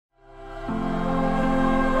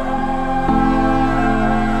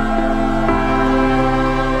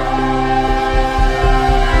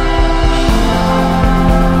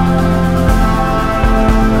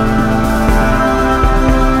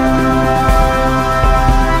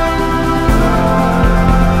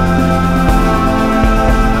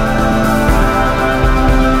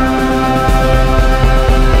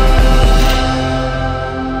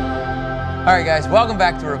Welcome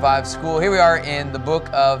back to Revive School. Here we are in the book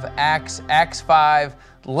of Acts, Acts 5,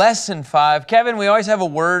 Lesson 5. Kevin, we always have a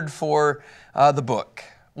word for the book.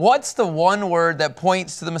 What's the one word that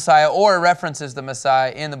points to the Messiah or references the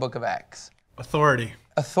Messiah in the book of Acts? Authority.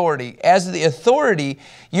 Authority. As the authority,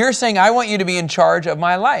 you're saying, I want you to be in charge of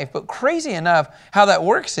my life. But crazy enough, how that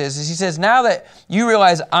works is he says, now that you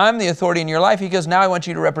realize I'm the authority in your life, he goes, now I want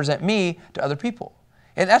you to represent me to other people.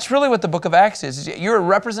 And that's really what the book of Acts is. You're a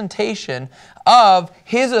representation of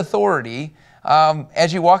his authority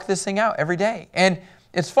as you walk this thing out every day. And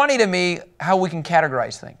it's funny to me how we can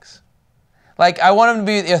categorize things. Like, I want him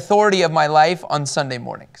to be the authority of my life on Sunday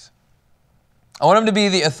mornings. I want him to be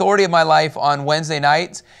the authority of my life on Wednesday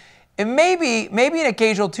nights, and maybe an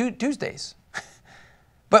occasional Tuesdays.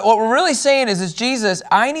 But what we're really saying is Jesus,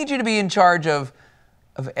 I need you to be in charge of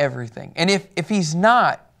everything. And if he's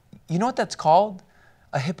not, you know what that's called?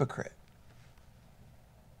 A hypocrite.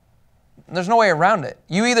 There's no way around it.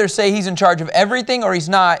 You either say he's in charge of everything or he's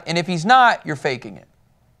not, and if he's not, you're faking it.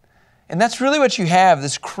 And that's really what you have,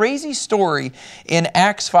 this crazy story in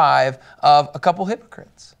Acts 5 of a couple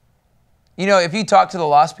hypocrites. You know, if you talk to the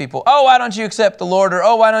lost people, oh, why don't you accept the Lord? Or,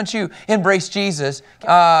 oh, why don't you embrace Jesus?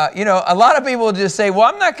 You know, a lot of people just say,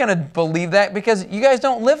 well, I'm not going to believe that because you guys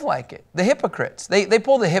don't live like it. The hypocrites, they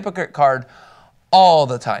pull the hypocrite card all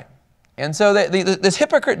the time. And so this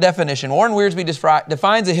hypocrite definition, Warren Wiersbe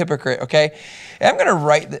defines a hypocrite, okay? And I'm going to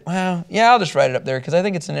write that, well, yeah, I'll just write it up there because I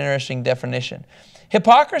think it's an interesting definition.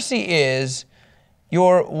 Hypocrisy is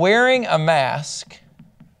you're wearing a mask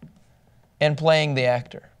and playing the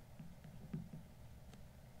actor.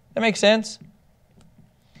 That makes sense?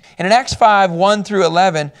 And in Acts 5, 1 through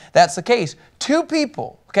 11, that's the case. Two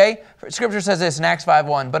people, okay? Scripture says this in Acts 5,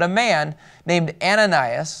 1, but a man named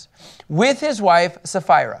Ananias with his wife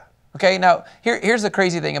Sapphira. Okay, now here's the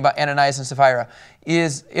crazy thing about Ananias and Sapphira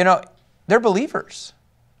is, you know, they're believers.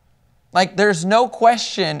 Like, there's no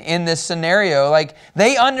question in this scenario. Like,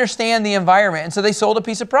 they understand the environment, and so they sold a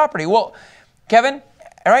piece of property. Well, Kevin,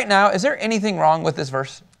 right now, is there anything wrong with this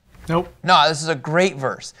verse? Nope. No, this is a great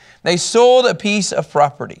verse. They sold a piece of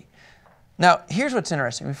property. Now, here's what's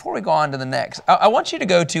interesting. Before we go on to the next, I want you to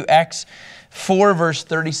go to Acts 4, verse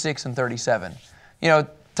 36 and 37. You know,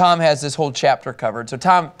 Tom has this whole chapter covered, so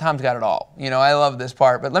Tom's got it all. You know, I love this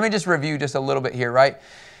part, but let me just review just a little bit here, right?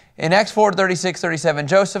 In Acts 4, 36, 37,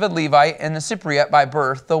 Joseph, a Levite, and the Cypriot by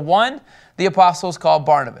birth, the one the apostles called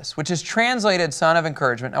Barnabas, which is translated son of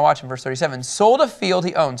encouragement. Now watch in verse 37, sold a field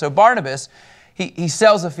he owned. So Barnabas, he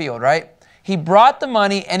sells a field, right? He brought the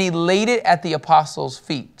money and he laid it at the apostles'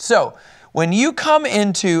 feet. So when you come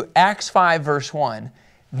into Acts 5, verse 1,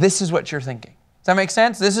 this is what you're thinking. Does that make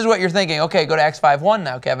sense? This is what you're thinking. Okay, go to Acts 5:1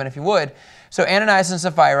 now, Kevin, if you would. So Ananias and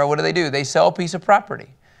Sapphira, what do? They sell a piece of property.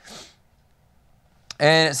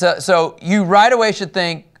 And so you right away should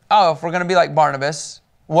think, oh, if we're going to be like Barnabas,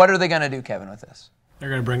 what are they going to do, Kevin, with this? They're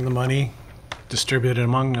going to bring the money, distribute it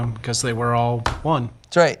among them because they were all one.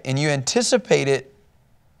 That's right. And you anticipate it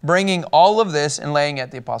bringing all of this and laying it at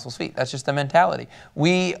the apostles' feet. That's just the mentality.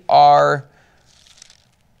 We're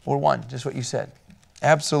one, just what you said.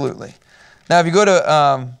 Absolutely. Now, if you go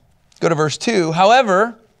to verse 2,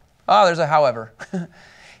 however, there's a however.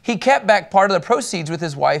 He kept back part of the proceeds with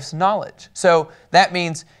his wife's knowledge. So that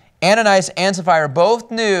means Ananias and Sapphira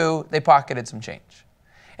both knew they pocketed some change.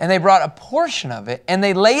 And they brought a portion of it and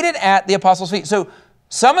they laid it at the apostles' feet. So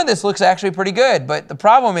some of this looks actually pretty good, but the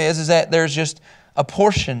problem is that there's just a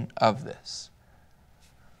portion of this.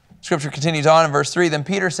 Scripture continues on in verse 3. Then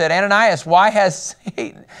Peter said, Ananias, why has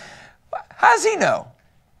Satan... How does he know?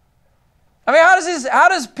 I mean, how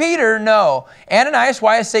does Peter know? Ananias,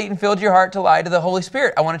 why has Satan filled your heart to lie to the Holy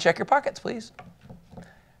Spirit? I want to check your pockets, please.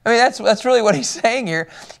 I mean, that's really what he's saying here.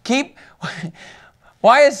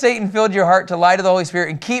 Why has Satan filled your heart to lie to the Holy Spirit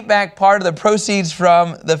and keep back part of the proceeds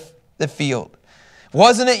from the field?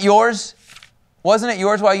 Wasn't it yours? Wasn't it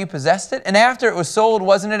yours while you possessed it? And after it was sold,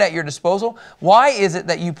 wasn't it at your disposal? Why is it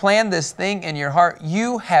that you planned this thing in your heart?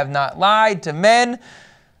 You have not lied to men,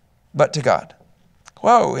 but to God.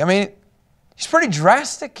 Whoa, I mean, he's pretty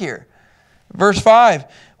drastic here. Verse 5,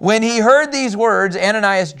 when he heard these words,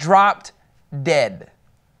 Ananias dropped dead.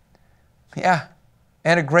 Yeah,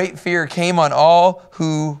 and a great fear came on all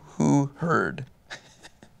who heard.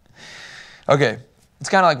 Okay, it's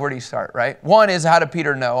kind of like, where do you start, right? One is, how did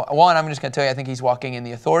Peter know? One, I'm just going to tell you, I think he's walking in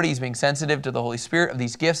the authority. He's being sensitive to the Holy Spirit of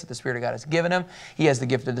these gifts that the Spirit of God has given him. He has the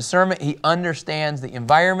gift of discernment. He understands the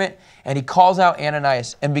environment, and he calls out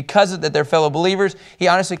Ananias. And because of that, they're fellow believers, he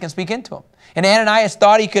honestly can speak into them. And Ananias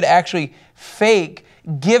thought he could actually fake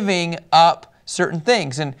giving up certain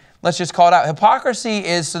things. And let's just call it out. Hypocrisy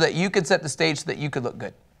is so that you could set the stage so that you could look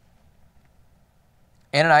good.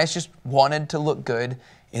 Ananias just wanted to look good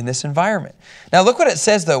in this environment. Now look what it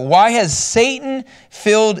says though. Why has Satan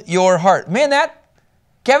filled your heart? Man,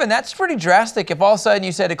 Kevin, that's pretty drastic if all of a sudden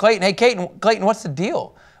you said to Clayton, hey, Clayton, what's the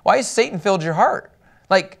deal? Why has Satan filled your heart?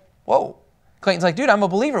 Like, whoa. Clayton's like, dude, I'm a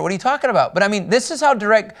believer. What are you talking about? But I mean, this is how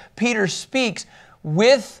direct Peter speaks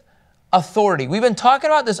with authority. We've been talking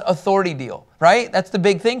about this authority deal, right? That's the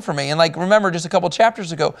big thing for me. And like, remember just a couple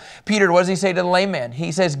chapters ago, Peter, what does he say to the lame man?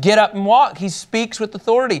 He says, get up and walk. He speaks with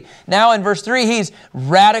authority. Now in verse 3, he's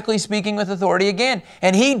radically speaking with authority again.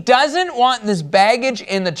 And he doesn't want this baggage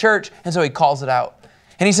in the church, and so he calls it out.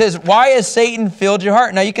 And he says, why has Satan filled your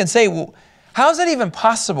heart? Now you can say, well, how is that even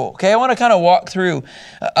possible? Okay, I want to kind of walk through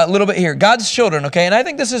a little bit here. God's children, okay, and I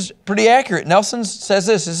think this is pretty accurate. Nelson says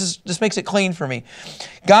this makes it clean for me.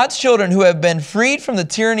 God's children who have been freed from the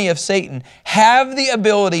tyranny of Satan have the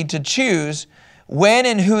ability to choose when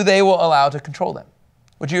and who they will allow to control them.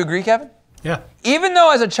 Would you agree, Kevin? Yeah. Even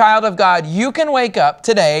though as a child of God, you can wake up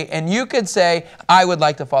today and you could say, I would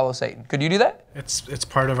like to follow Satan. Could you do that? It's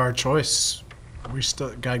part of our choice.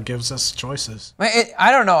 God gives us choices.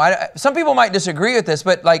 I don't know. Some people might disagree with this,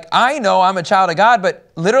 but like I know I'm a child of God,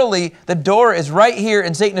 but literally the door is right here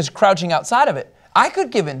and Satan is crouching outside of it. I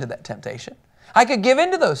could give into that temptation. I could give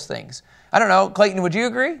into those things. I don't know. Clayton, would you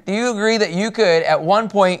agree? Do you agree that you could at one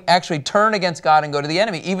point actually turn against God and go to the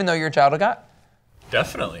enemy, even though you're a child of God?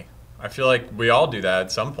 Definitely. I feel like we all do that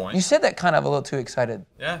at some point. You said that kind of a little too excited.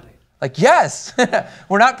 Yeah. Like, yes.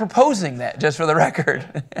 We're not proposing that, just for the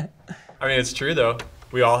record. I mean, it's true, though.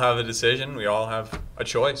 We all have a decision. We all have a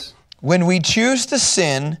choice. When we choose to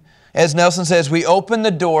sin, as Nelson says, we open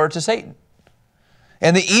the door to Satan.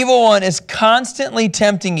 And the evil one is constantly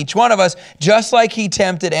tempting each one of us, just like he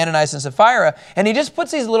tempted Ananias and Sapphira. And he just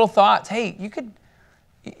puts these little thoughts. Hey, you could,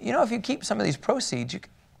 if you keep some of these proceeds, you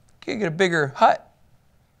could get a bigger hut.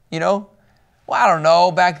 Well, I don't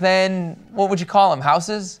know. Back then, what would you call them?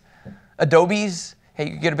 Houses? Adobes? Hey,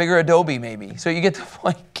 you could get a bigger adobe maybe. So you get the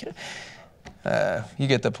point. You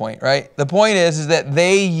get the point, right? The point is that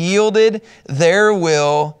they yielded their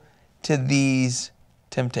will to these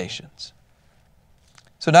temptations.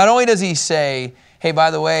 So not only does he say, hey,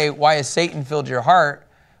 by the way, why has Satan filled your heart?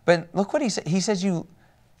 But look what he said. He says you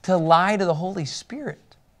to lie to the Holy Spirit.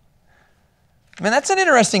 I mean, that's an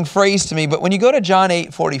interesting phrase to me, but when you go to John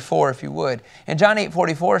 8:44, if you would, and John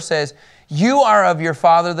 8:44 says, you are of your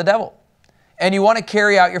father the devil, and you want to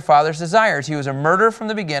carry out your father's desires. He was a murderer from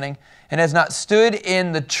the beginning and has not stood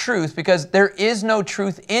in the truth because there is no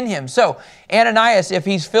truth in him. So Ananias, if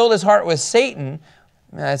he's filled his heart with Satan,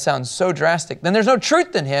 man, that sounds so drastic, then there's no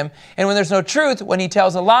truth in him. And when there's no truth, when he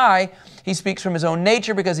tells a lie, he speaks from his own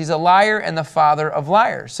nature because he's a liar and the father of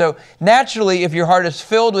liars. So naturally, if your heart is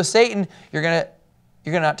filled with Satan, you're going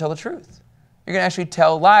to not tell the truth. You're going to actually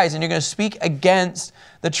tell lies and you're going to speak against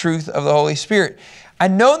the truth of the Holy Spirit. I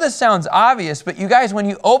know this sounds obvious, but you guys, when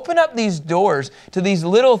you open up these doors to these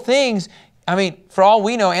little things, I mean, for all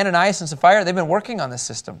we know, Ananias and Sapphira, they've been working on this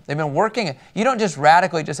system. They've been working. You don't just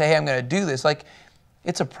radically just say, hey, I'm going to do this. Like,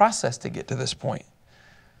 it's a process to get to this point.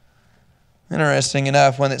 Interesting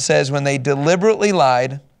enough, when it says, when they deliberately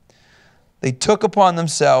lied, they took upon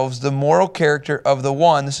themselves the moral character of the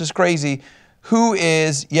one, this is crazy, who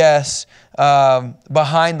is, yes,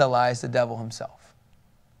 behind the lies, the devil himself.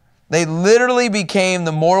 They literally became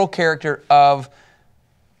the moral character of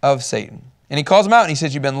Satan. And he calls them out and he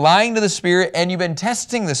says, you've been lying to the Spirit and you've been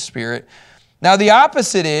testing the Spirit. Now the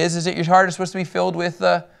opposite is that your heart is supposed to be filled with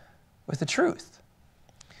the truth.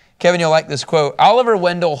 Kevin, you'll like this quote. Oliver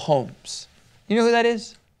Wendell Holmes. You know who that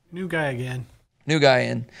is? New guy again. New guy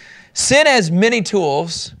in. Sin has many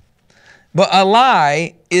tools, but a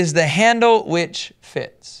lie is the handle which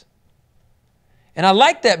fits. And I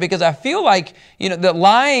like that because I feel like, that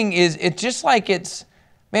lying it's just like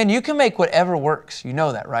man, you can make whatever works. You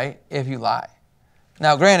know that, right? If you lie.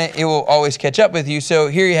 Now, granted, it will always catch up with you. So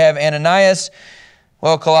here you have Ananias,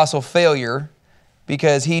 colossal failure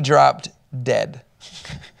because he dropped dead.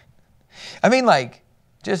 I mean,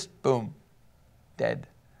 just boom, dead.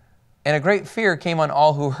 And a great fear came on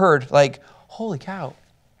all who heard, holy cow,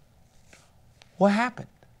 what happened?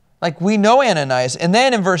 We know Ananias. And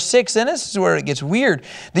then in verse 6, and this is where it gets weird.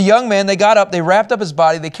 The young man, they got up, they wrapped up his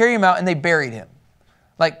body, they carried him out, and they buried him.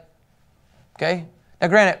 Okay? Now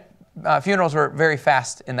granted, funerals were very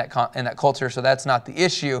fast in that culture, so that's not the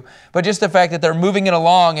issue. But just the fact that they're moving it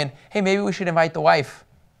along and, hey, maybe we should invite the wife.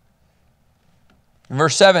 In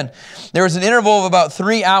verse 7, there was an interval of about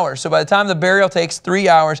 3 hours. So by the time the burial takes 3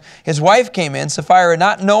 hours, his wife came in, Sapphira,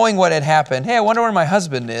 not knowing what had happened. Hey, I wonder where my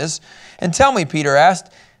husband is. And tell me, Peter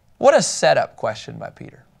asked. What a setup question by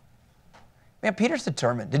Peter. Man, Peter's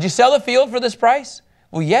determined. Did you sell the field for this price?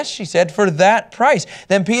 Well, yes, she said, for that price.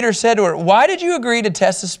 Then Peter said to her, why did you agree to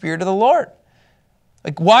test the Spirit of the Lord?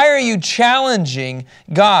 Like, why are you challenging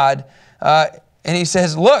God? And he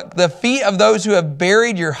says, look, the feet of those who have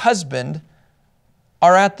buried your husband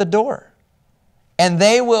are at the door, and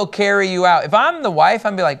they will carry you out. If I'm the wife,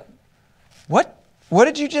 I'd be like, what? What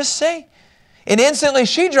did you just say? And instantly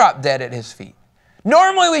she dropped dead at his feet.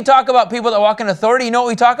 Normally we talk about people that walk in authority. You know what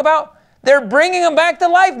we talk about? They're bringing them back to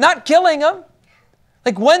life, not killing them.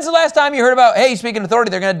 Like, when's the last time you heard about, hey, speaking authority,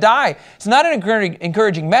 they're going to die? It's not an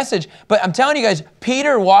encouraging message, but I'm telling you guys,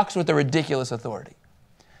 Peter walks with a ridiculous authority.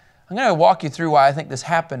 I'm going to walk you through why I think this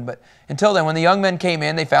happened, but until then, when the young men came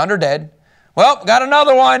in, they found her dead. Well, got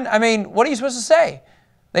another one. I mean, what are you supposed to say?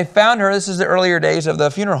 They found her, this is the earlier days of the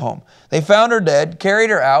funeral home. They found her dead, carried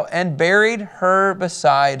her out, and buried her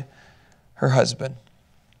beside her husband.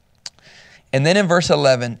 And then in verse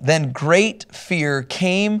 11, then great fear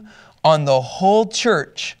came on the whole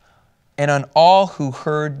church and on all who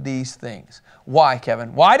heard these things. Why,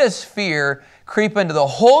 Kevin? Why does fear creep into the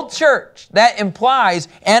whole church? That implies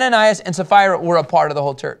Ananias and Sapphira were a part of the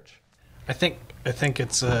whole church. I think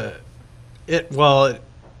it's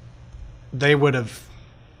they would have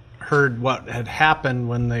heard what had happened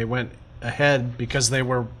when they went ahead, because they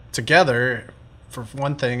were together for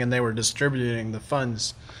one thing, and they were distributing the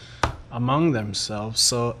funds among themselves.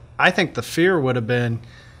 So I think the fear would have been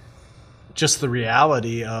just the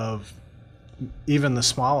reality of even the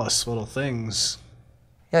smallest little things.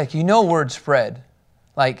 Yeah, like, you know, word spread.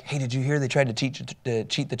 Like, hey, did you hear they tried to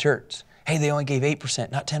cheat the church? Hey, they only gave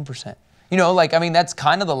 8%, not 10%. You know, like, I mean, that's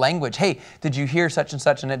kind of the language. Hey, did you hear such and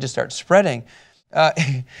such? And it just starts spreading.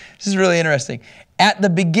 This is really interesting. At the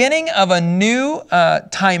beginning of a new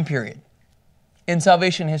time period in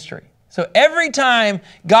salvation history. So every time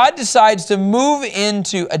God decides to move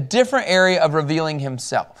into a different area of revealing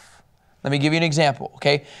himself. Let me give you an example,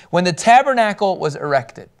 okay? When the tabernacle was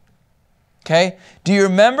erected, okay? Do you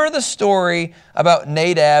remember the story about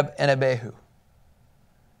Nadab and Abihu?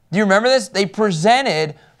 Do you remember this? They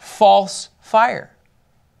presented false fire.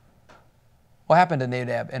 What happened to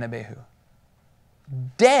Nadab and Abihu?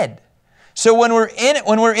 Dead. So when we're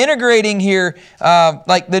integrating here,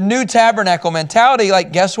 like the new tabernacle mentality,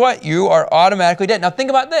 like, guess what? You are automatically dead. Now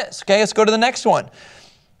think about this, okay? Let's go to the next one.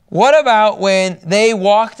 What about when they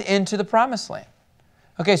walked into the promised land?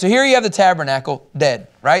 Okay, so here you have the tabernacle dead,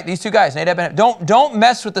 right? These two guys, Nadab and don't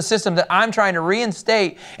mess with the system that I'm trying to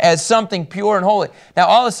reinstate as something pure and holy. Now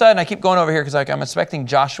all of a sudden, I keep going over here because I'm expecting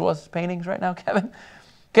Joshua's paintings right now, Kevin.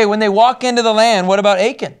 Okay, when they walk into the land, what about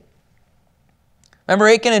Achan? Remember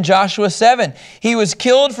Achan in Joshua 7? He was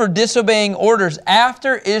killed for disobeying orders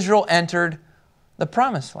after Israel entered the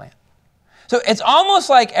promised land. So it's almost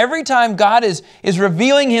like every time God is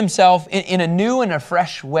revealing himself in a new and a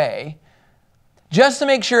fresh way, just to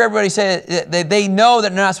make sure everybody says that they know that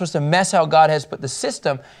they're not supposed to mess how God has put the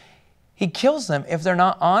system, he kills them if they're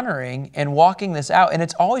not honoring and walking this out. And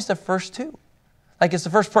it's always the first two. Like, it's the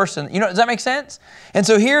first person. You know, does that make sense? And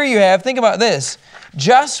so here you have, think about this.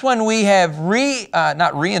 Just when we have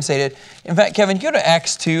not reinstated. In fact, Kevin, you go to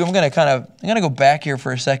Acts 2. I'm going to go back here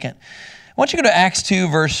for a second. I want you to go to Acts 2,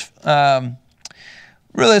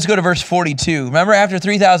 let's go to verse 42. Remember, after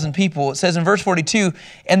 3,000 people, it says in verse 42,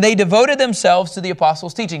 and they devoted themselves to the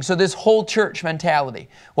apostles' teaching. So this whole church mentality,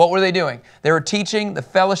 what were they doing? They were teaching, the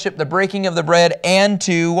fellowship, the breaking of the bread, and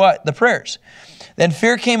to what? The prayers. Then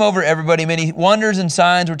fear came over everybody. Many wonders and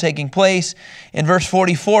signs were taking place. In verse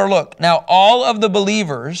 44, look, now all of the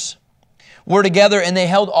believers were together and they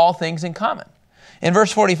held all things in common. In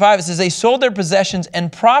verse 45, it says, they sold their possessions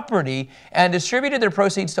and property and distributed their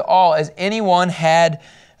proceeds to all as anyone had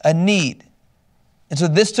a need. And so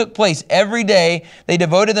this took place every day. They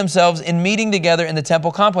devoted themselves in meeting together in the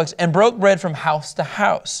temple complex and broke bread from house to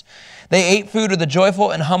house. They ate food with a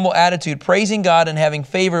joyful and humble attitude, praising God and having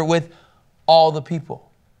favor with all the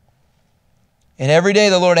people. And every day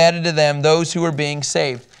the Lord added to them those who were being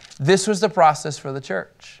saved. This was the process for the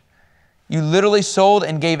church. You literally sold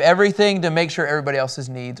and gave everything to make sure everybody else's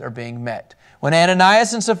needs are being met. When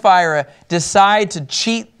Ananias and Sapphira decide to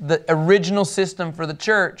cheat the original system for the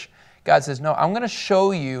church, God says, no, I'm going to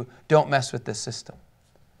show you, don't mess with this system.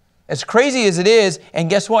 As crazy as it is, and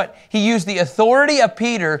guess what? He used the authority of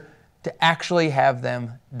Peter to actually have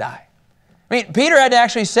them die. I mean, Peter had to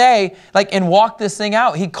actually say, like, and walk this thing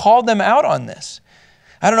out. He called them out on this.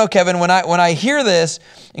 I don't know, Kevin, when I hear this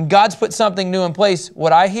and God's put something new in place,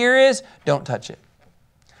 what I hear is, don't touch it.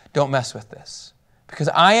 Don't mess with this. Because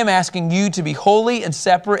I am asking you to be holy and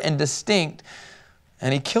separate and distinct.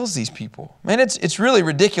 And he kills these people. Man, it's really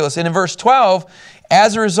ridiculous. And in verse 12,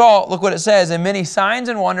 as a result, look what it says, and many signs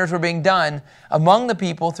and wonders were being done among the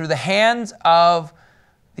people through the hands of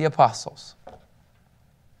the apostles.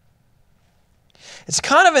 It's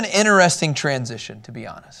kind of an interesting transition, to be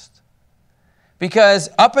honest. Because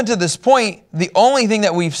up until this point, the only thing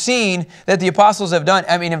that we've seen that the apostles have done,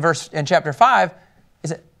 in chapter 5, is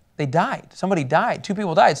that they died. Somebody died. 2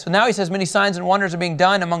 people died. So now he says, many signs and wonders are being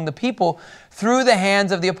done among the people through the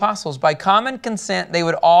hands of the apostles. By common consent, they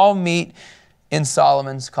would all meet in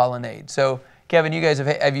Solomon's colonnade. So, Kevin, you guys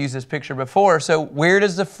have used this picture before. So where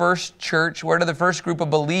does the first church, where do the first group of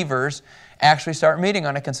believers actually start meeting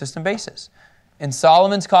on a consistent basis? In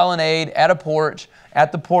Solomon's colonnade, at a porch,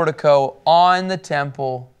 at the portico, on the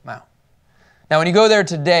Temple Mount. Now, when you go there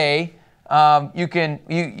today,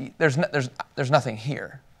 there's nothing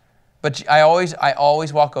here. But I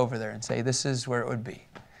always walk over there and say, this is where it would be.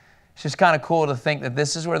 It's just kind of cool to think that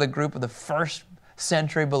this is where the group of the first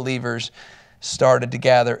century believers started to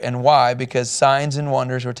gather. And why? Because signs and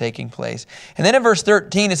wonders were taking place. And then in verse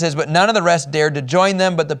 13 it says, but none of the rest dared to join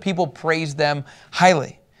them, but the people praised them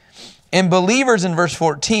highly. And believers in verse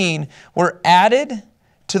 14 were added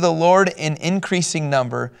to the Lord in increasing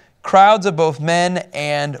number, crowds of both men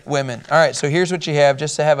and women. All right, so here's what you have,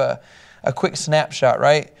 just to have a quick snapshot,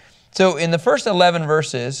 right? So in the first 11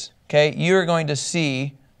 verses, okay, you're going to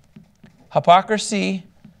see hypocrisy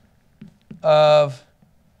of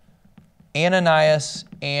Ananias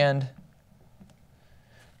and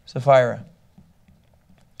Sapphira.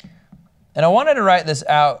 And I wanted to write this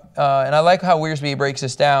out, and I like how Wiersbe breaks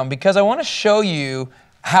this down, because I want to show you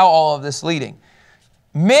how all of this is leading.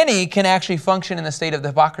 Many can actually function in the state of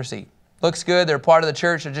hypocrisy. Looks good, they're part of the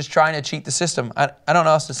church, they're just trying to cheat the system. I don't know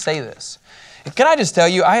how else to say this. Can I just tell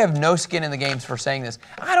you, I have no skin in the game for saying this.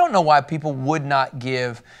 I don't know why people would not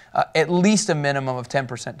give at least a minimum of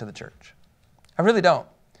 10% to the church. I really don't.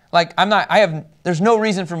 There's no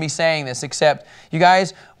reason for me saying this except, you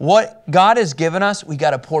guys, what God has given us, we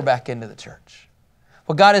got to pour back into the church.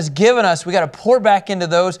 What God has given us, we got to pour back into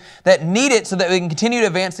those that need it so that we can continue to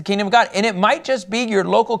advance the kingdom of God. And it might just be your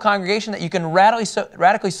local congregation that you can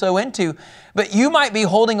radically sow into, but you might be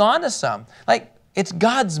holding on to some. It's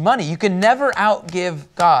God's money. You can never outgive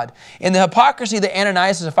God. And the hypocrisy that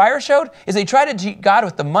Ananias and Sapphira showed is they tried to cheat God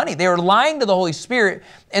with the money. They were lying to the Holy Spirit.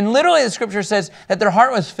 And literally the scripture says that their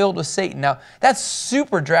heart was filled with Satan. Now, that's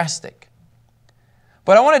super drastic.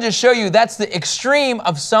 But I want to just show you that's the extreme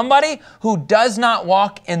of somebody who does not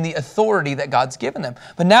walk in the authority that God's given them.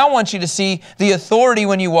 But now I want you to see the authority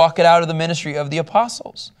when you walk it out of the ministry of the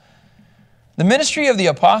apostles. The ministry of the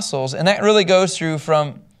apostles, and that really goes through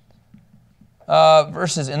from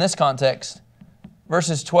verses in this context,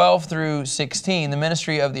 verses 12 through 16, the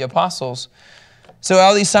ministry of the apostles. So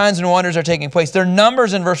all these signs and wonders are taking place. Their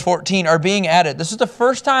numbers in verse 14 are being added. This is the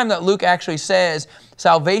first time that Luke actually says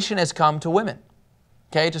salvation has come to women.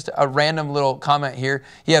 Okay, just a random little comment here.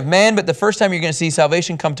 You have men, but the first time you're going to see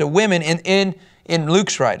salvation come to women in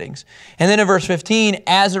Luke's writings. And then in verse 15,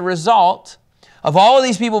 as a result of all of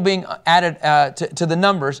these people being added to the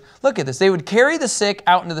numbers, look at this. They would carry the sick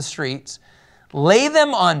out into the streets, lay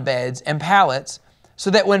them on beds and pallets, so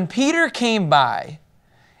that when Peter came by,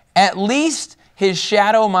 at least his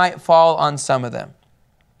shadow might fall on some of them.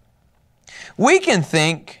 We can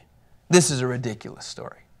think this is a ridiculous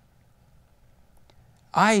story.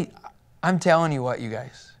 I'm telling you what, you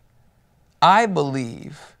guys. I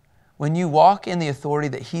believe when you walk in the authority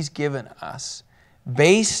that He's given us,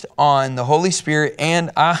 based on the Holy Spirit and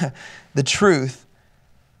the truth,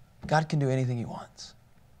 God can do anything He wants.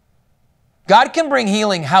 God can bring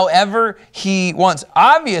healing however He wants.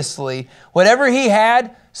 Obviously, whatever He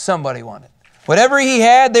had, somebody wanted. Whatever He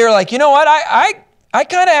had, they were like, you know what, I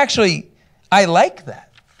kind of actually, I like that.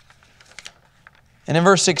 And in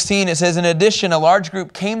verse 16 it says, in addition, a large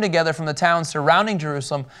group came together from the towns surrounding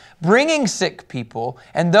Jerusalem, bringing sick people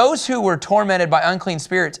and those who were tormented by unclean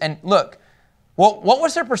spirits. And look, what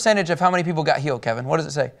was their percentage of how many people got healed, Kevin? What does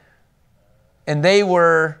it say? And they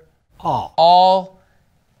were all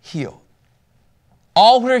healed.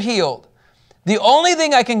 All were healed. The only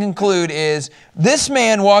thing I can conclude is this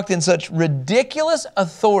man walked in such ridiculous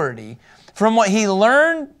authority from what he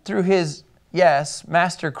learned through his,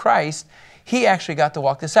 Master Christ. He actually got to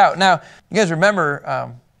walk this out. Now, you guys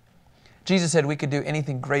remember, Jesus said we could do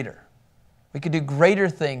anything greater. We could do greater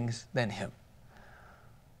things than Him.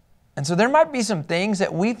 And so there might be some things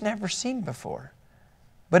that we've never seen before,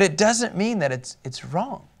 but it doesn't mean that it's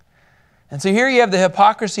wrong. And so here you have the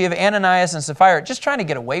hypocrisy of Ananias and Sapphira just trying to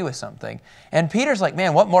get away with something. And Peter's like,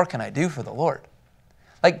 man, what more can I do for the Lord?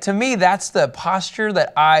 To me, that's the posture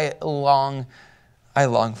that I long I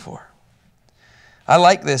long for. I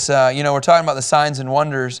like this. We're talking about the signs and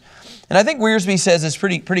wonders. And I think Wiersbe says it's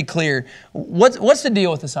pretty clear. What's the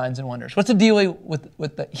deal with the signs and wonders? What's the deal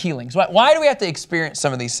with the healings? Why do we have to experience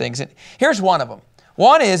some of these things? And here's one of them.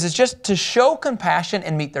 One is just to show compassion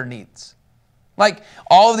and meet their needs. Like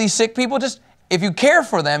all of these sick people, just if you care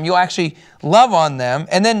for them, you'll actually love on them.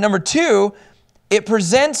 And then number two, it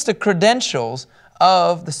presents the credentials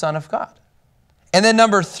of the Son of God. And then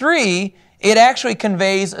number three, it actually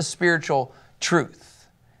conveys a spiritual truth.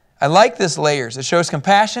 I like this layers. It shows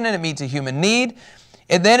compassion and it meets a human need.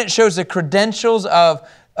 And then it shows the credentials of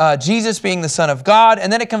Jesus being the Son of God.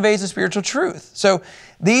 And then it conveys a spiritual truth. So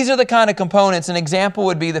these are the kind of components. An example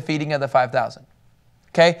would be the feeding of the 5,000.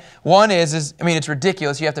 Okay? One is it's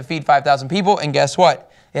ridiculous. You have to feed 5,000 people. And guess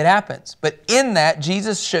what? It happens. But in that,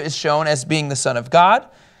 Jesus is shown as being the Son of God.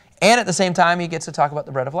 And at the same time, He gets to talk about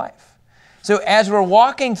the bread of life. So as we're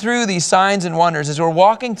walking through these signs and wonders, as we're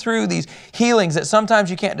walking through these healings that sometimes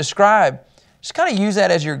you can't describe, just kind of use that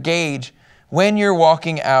as your gauge when you're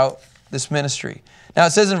walking out this ministry. Now it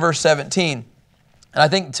says in verse 17, and I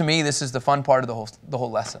think to me this is the fun part of the whole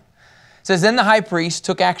lesson. It says, then the high priest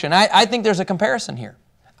took action. I think there's a comparison here.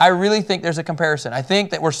 I really think there's a comparison. I think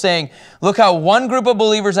that we're saying, look how one group of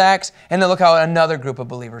believers acts, and then look how another group of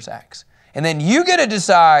believers acts. And then you get to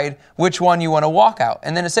decide which one you want to walk out.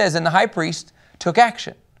 And then it says, and the high priest took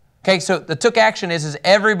action. Okay, so the took action is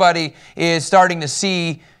everybody is starting to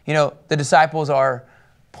see, the disciples are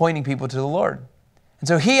pointing people to the Lord. And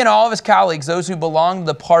so he and all of his colleagues, those who belonged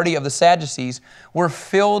to the party of the Sadducees, were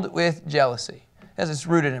filled with jealousy, as it's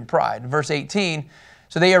rooted in pride. In verse 18,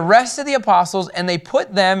 so they arrested the apostles and they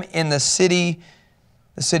put them in the city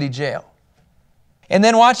jail. And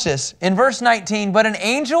then watch this. In verse 19, but an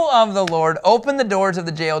angel of the Lord opened the doors of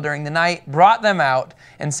the jail during the night, brought them out,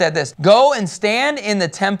 and said this, go and stand in the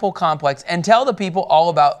temple complex and tell the people all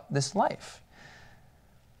about this life.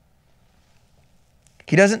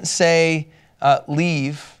 He doesn't say,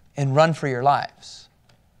 leave and run for your lives.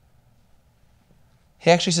 He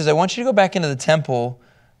actually says, I want you to go back into the temple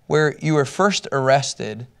where you were first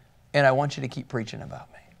arrested, and I want you to keep preaching about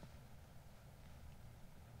me.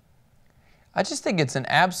 I just think it's an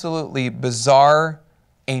absolutely bizarre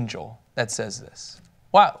angel that says this.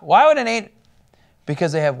 Why would an angel?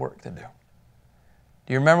 Because they have work to do.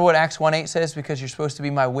 Do you remember what Acts 1:8 says? Because you're supposed to be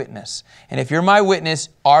my witness. And if you're my witness,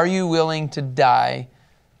 are you willing to die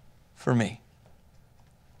for me?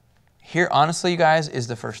 Here, honestly, you guys, is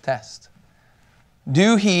the first test.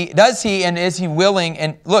 Does he, and is he willing?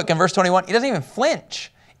 And look, in verse 21, he doesn't even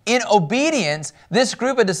flinch. In obedience, this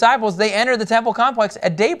group of disciples, they entered the temple complex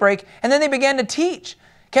at daybreak, and then they began to teach.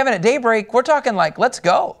 Kevin, at daybreak, we're talking like, let's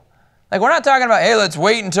go. Like, we're not talking about, hey, let's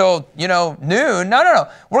wait until, noon. No.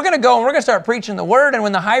 We're going to go and we're going to start preaching the word. And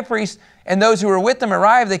when the high priest and those who were with them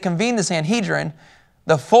arrived, they convened the Sanhedrin,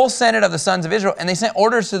 the full Senate of the sons of Israel, and they sent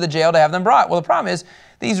orders to the jail to have them brought. Well, the problem is,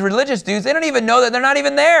 these religious dudes, they don't even know that they're not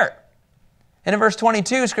even there. And in verse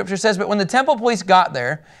 22, Scripture says, but when the temple police got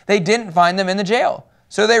there, they didn't find them in the jail.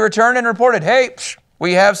 So they returned and reported, hey,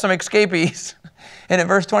 we have some escapees. And in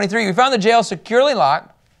verse 23, we found the jail securely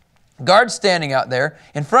locked, guards standing out there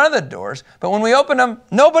in front of the doors, but when we opened them,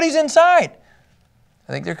 nobody's inside.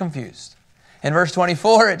 I think they're confused. In verse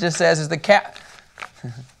 24, it just says, as the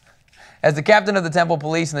captain of the temple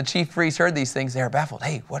police and the chief priests heard these things, they were baffled.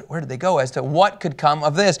 Hey, where did they go as to what could come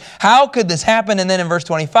of this? How could this happen? And then in verse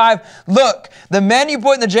 25, look, the men you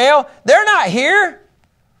put in the jail, they're not here.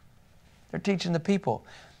 They're teaching the people.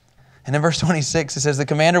 And in verse 26, it says, the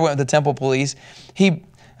commander went with the temple police.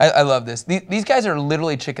 I love this. These guys are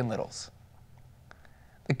literally chicken littles.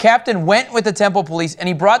 The captain went with the temple police and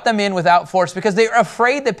he brought them in without force because they were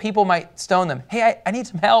afraid that people might stone them. Hey, I need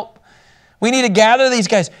some help. We need to gather these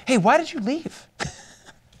guys. Hey, why did you leave?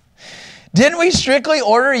 Didn't we strictly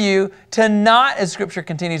order you to not, as Scripture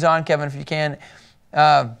continues on, Kevin, if you can,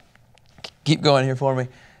 keep going here for me.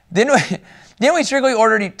 Didn't we strictly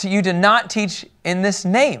order you to not teach in this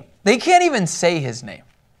name? They can't even say his name.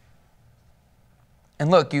 And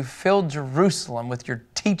look, you filled Jerusalem with your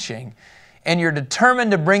teaching, and you're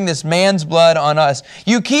determined to bring this man's blood on us.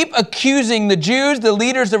 You keep accusing the Jews, the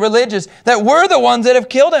leaders, the religious, that we're the ones that have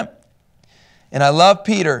killed him. And I love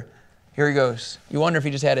Peter. Here he goes. You wonder if he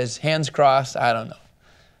just had his hands crossed. I don't know.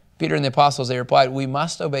 Peter and the apostles, they replied, we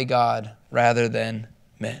must obey God rather than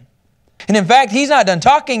men. And in fact, he's not done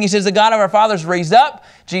talking. He says, the God of our fathers raised up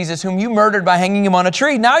Jesus, whom you murdered by hanging him on a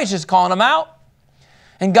tree. Now he's just calling him out.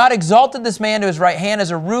 And God exalted this man to his right hand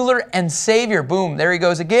as a ruler and savior. Boom, there he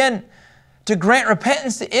goes again. To grant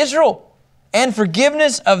repentance to Israel and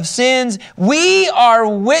forgiveness of sins. We are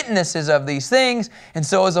witnesses of these things, and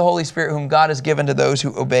so is the Holy Spirit whom God has given to those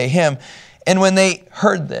who obey Him. And when they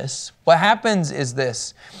heard this, what happens is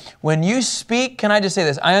this. When you speak, can I just say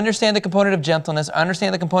this? I understand the component of gentleness. I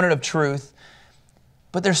understand the component of truth.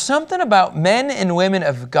 But there's something about men and women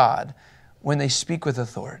of God when they speak with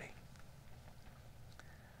authority.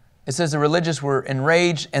 It says the religious were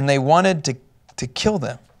enraged and they wanted to kill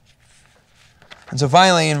them. And so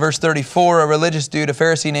finally, in verse 34, a religious dude, a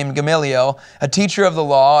Pharisee named Gamaliel, a teacher of the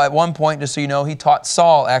law, at one point, just so you know, he taught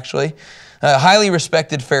Saul, actually, a highly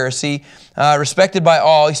respected Pharisee, respected by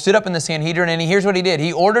all. He stood up in the Sanhedrin, and here's what he did.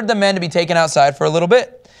 He ordered the men to be taken outside for a little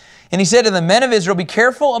bit. And he said to the men of Israel, be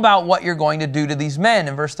careful about what you're going to do to these men,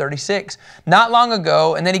 in verse 36. Not long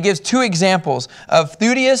ago, and then he gives two examples of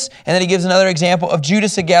Theudius, and then he gives another example of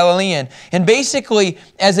Judas the Galilean. And basically,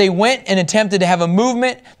 as they went and attempted to have a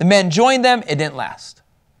movement, the men joined them. It didn't last.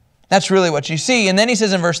 That's really what you see. And then he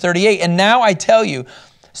says in verse 38, and now I tell you,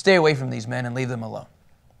 stay away from these men and leave them alone.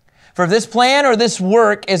 For if this plan or this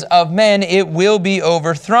work is of men, it will be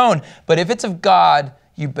overthrown. But if it's of God,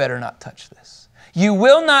 you better not touch this. You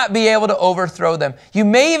will not be able to overthrow them. You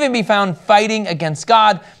may even be found fighting against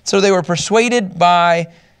God. So they were persuaded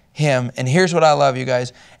by him. And here's what I love, you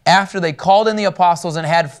guys. After they called in the apostles and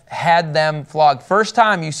had them flogged, first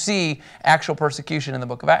time you see actual persecution in the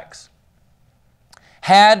book of Acts.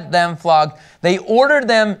 Had them flogged. They ordered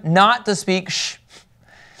them not to speak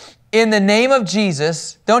in the name of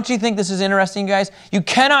Jesus. Don't you think this is interesting, guys? You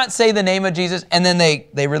cannot say the name of Jesus, and then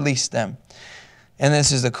they released them. And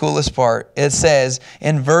this is the coolest part. It says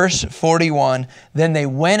in verse 41, then they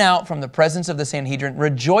went out from the presence of the Sanhedrin,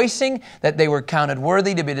 rejoicing that they were counted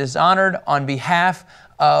worthy to be dishonored on behalf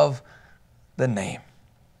of the name.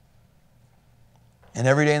 And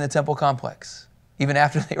every day in the temple complex, even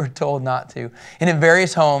after they were told not to, and in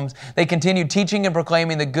various homes, they continued teaching and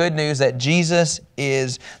proclaiming the good news that Jesus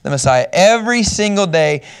is the Messiah. Every single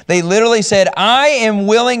day, they literally said, I am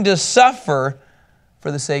willing to suffer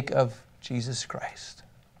for the sake of Jesus Christ.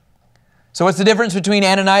 So what's the difference between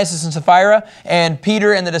Ananias and Sapphira and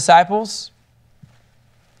Peter and the disciples?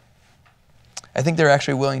 I think they're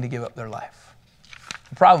actually willing to give up their life.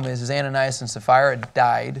 The problem is Ananias and Sapphira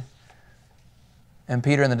died, and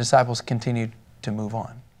Peter and the disciples continued to move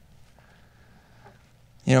on.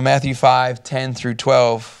 You know, Matthew 5, 10 through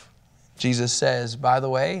 12, Jesus says, by the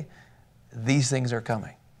way, these things are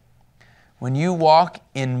coming. When you walk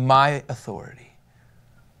in my authority,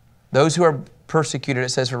 those who are persecuted, it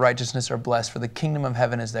says, for righteousness are blessed, for the kingdom of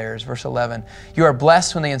heaven is theirs. Verse 11, you are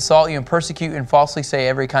blessed when they insult you and persecute you and falsely say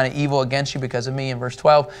every kind of evil against you because of me. In verse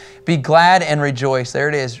 12, be glad and rejoice. There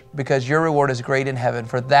it is, because your reward is great in heaven,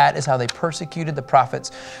 for that is how they persecuted the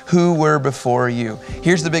prophets who were before you.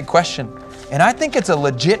 Here's the big question, and I think it's a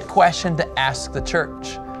legit question to ask the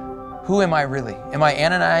church. Who am I really? Am I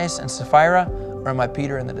Ananias and Sapphira, or am I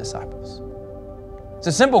Peter and the disciples? It's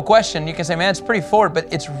a simple question. You can say, man, it's pretty forward,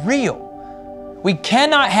 but it's real. We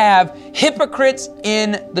cannot have hypocrites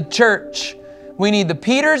in the church. We need the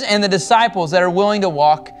Peters and the disciples that are willing to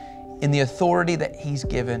walk in the authority that He's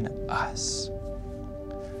given us.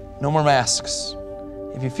 No more masks.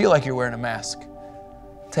 If you feel like you're wearing a mask,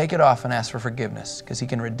 take it off and ask for forgiveness, because He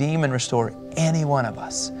can redeem and restore any one of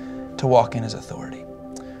us to walk in His authority.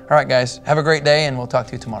 All right, guys, have a great day, and we'll talk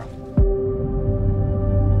to you tomorrow.